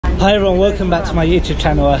Hi everyone, welcome back to my YouTube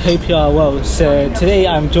channel. I hope you are well. So today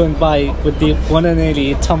I'm joined with the one and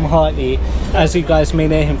only Tom Hartley. As you guys may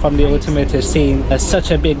know him from the automotive scene,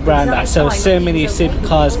 such a big brand that sells so many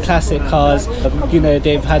supercars, classic cars. You know,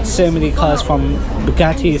 they've had so many cars from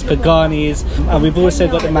Bugattis, Paganis, and we've also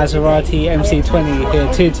got the Maserati MC20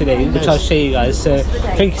 here too today, which I'll show you guys. So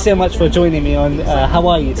thank you so much for joining me on. How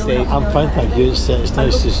are you today? I'm fine, thank you. It's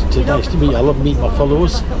nice to meet you. I love meeting my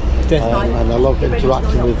followers. And I love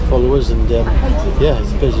interacting with followers, and yeah,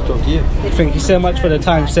 it's a pleasure to talk to you. Thank you so much for the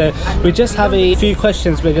time. So we just have a few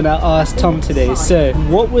questions we're going to ask Tom today. So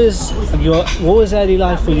what was early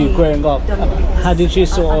life for you growing up? How did you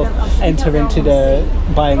sort of enter into the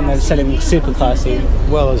buying and selling supercar scene?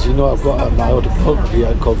 Well, as you know, I've got my autobiography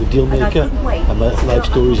called The Dealmaker, and my life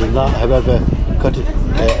stories in that. However, cut it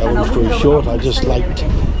a long story short, I just liked to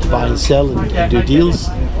buy and sell and do deals.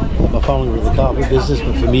 My family were in the carpet business,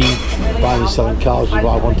 but for me, buying and selling cars was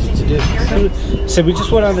what I wanted to do. So we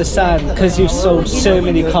just want to understand, because you've sold so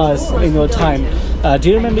many cars in your time, do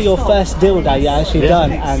you remember your first deal that you actually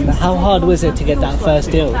done, and how hard was it to get that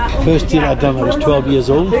first deal? First deal I done, I was 12 years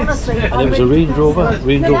old, and it was a Range Rover.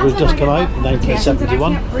 Range Rover had just come out in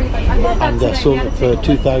 1971, and I sold it for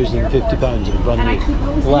 £2,050, brand new.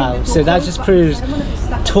 Wow, so that just proves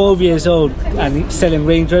 12 years old and selling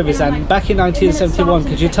Range Rovers. And back in 1971,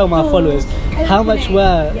 could you tell my followers how much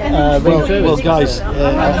were Range Rovers? Well guys,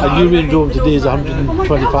 a new Range Rover today is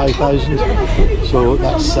 125,000, so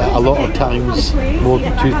that's a lot of times more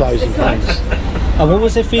than £2,000. And what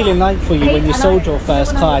was it feeling like for you when you sold your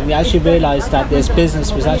first car and you actually realised that this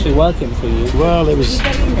business was actually working for you? Well, it was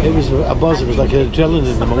a buzz. It was like an adrenaline,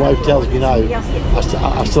 and my wife tells me now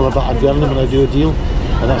I still have that adrenaline when I do a deal.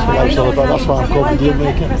 And that's what life's all about. That's why I'm called the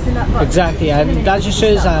Dealmaker. Exactly, and that just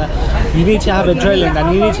shows that you need to have adrenaline,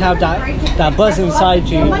 and you need to have that buzz inside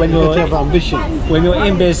you when you're ambition. When you're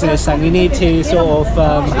in business, and you need to sort of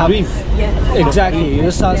have dream. Exactly,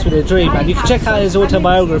 it starts with a dream. And you can check out his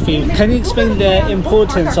autobiography. Can you explain the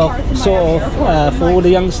importance of sort of for all the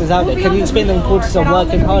youngsters out there? Can you explain the importance of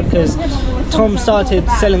working hard? Because Tom started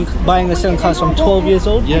buying and selling cars from 12 years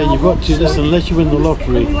old. Yeah, you've got to listen. Unless you win the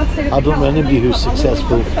lottery, I don't know anybody who's successful.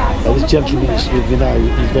 This gentleman is with me now.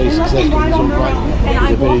 He's very successful in his own right.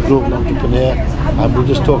 He's a very global entrepreneur, and we're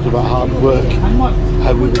just talking about hard work,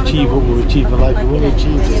 how we've achieved what we've achieved in life. We've only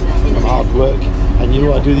achieved from hard work. And you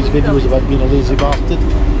know, I do these videos about being a lazy bastard.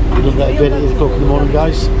 You know that bed at 8 o'clock in the morning,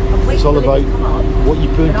 guys. It's all about what you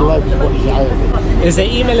put into life is what you get out of it. Is the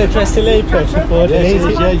email address still open?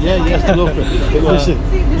 Yes, still open. But listen,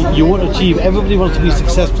 you want to achieve, everybody wants to be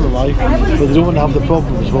successful in life, but they don't want to have the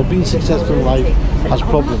problems. Well, being successful in life has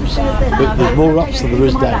problems, but there's more ups than there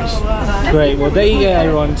is downs. Great, well there you go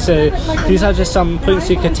everyone. So these are just some points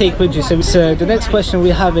you can take with you. So the next question we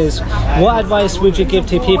have is, what advice would you give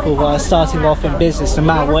to people who are starting off in business, no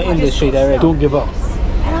matter what industry they're in? Don't give up.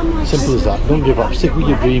 Simple as that. Don't give up. Stick with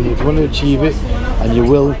your dream. If you want to achieve it, and you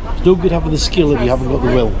will, it's no good having the skill if you haven't got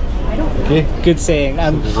the will. Okay. Good saying.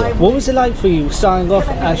 What was it like for you starting off?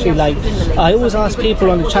 Actually, like I always ask people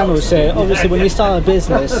on the channel. So obviously, when you start a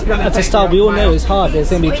business, at the start we all know it's hard.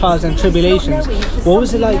 There's going to be trials and tribulations. What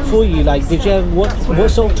was it like for you? Like, did you have what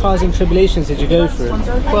sort of trials and tribulations did you go through?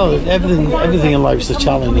 Well, everything in life is a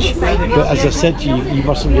challenge. But as I said to you, you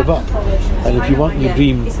mustn't give up. And if you want your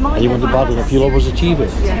dream and you want it bad enough, you'll always achieve it.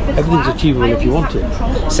 Everything's achievable if you want it.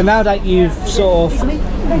 So now that you've sort of,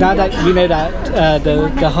 now that you know that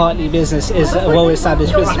the Hartley business is a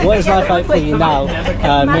well-established business, what is life like for you now?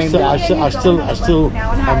 I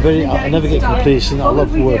never get complacent. I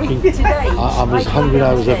love working. I'm as hungry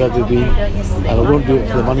now as I've ever been, and I don't do it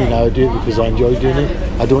for the money now. I do it because I enjoy doing it.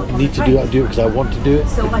 I don't need to do it. I do it because I want to do it.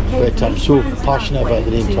 But I'm so passionate about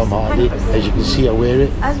the name Tom Hartley. As you can see, I wear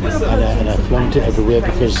it, and I flaunt it everywhere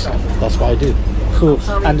because that's what I do. Cool.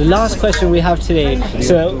 And the last question we have today,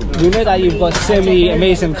 so we know that you've got so many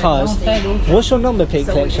amazing cars. What's your number plate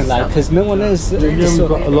collection like? Because no one knows. We've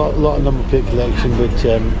got a lot of number plate collection, but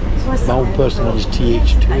my own personal one is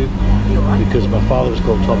TH2 because my father was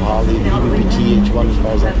called Tom Hartley, and he would be TH1 as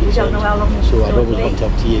far as I'm concerned. So I'd always want to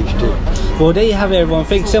have TH2. Well, there you have it, everyone.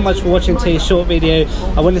 Thanks so much for watching today's short video.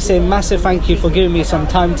 I want to say a massive thank you for giving me some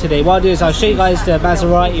time today. What I'll do is I'll show you guys the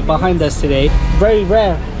Maserati behind us today. Very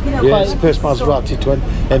rare. Yeah, it's the first Maserati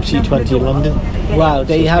MC20 in London. Wow,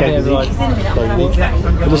 there you have it, everyone.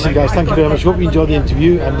 But listen, guys, thank you very much. Hope you enjoyed the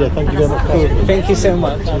interview, and thank you very much. Cool. Thank you so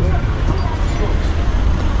much.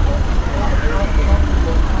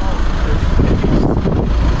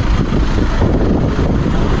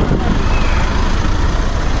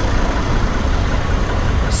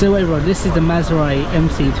 So everyone, this is the Maserati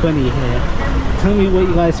MC20 here. Tell me what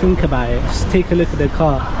you guys think about it. Just take a look at the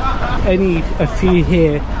car. only a few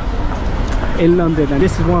here in London, and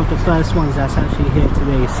this is one of the first ones that's actually here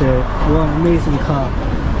today. So what an amazing car.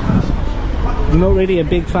 I'm not really a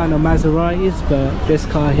big fan of Maseratis, but this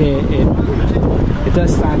car here, it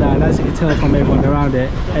does stand out, and as you can tell from everyone around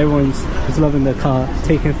it, everyone's loving the car,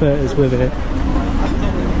 taking photos with it.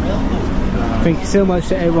 Thank you so much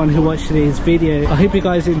to everyone who watched today's video. I hope you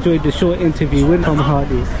guys enjoyed the short interview with Tom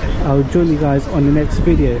Hartley. I'll join you guys on the next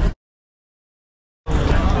video.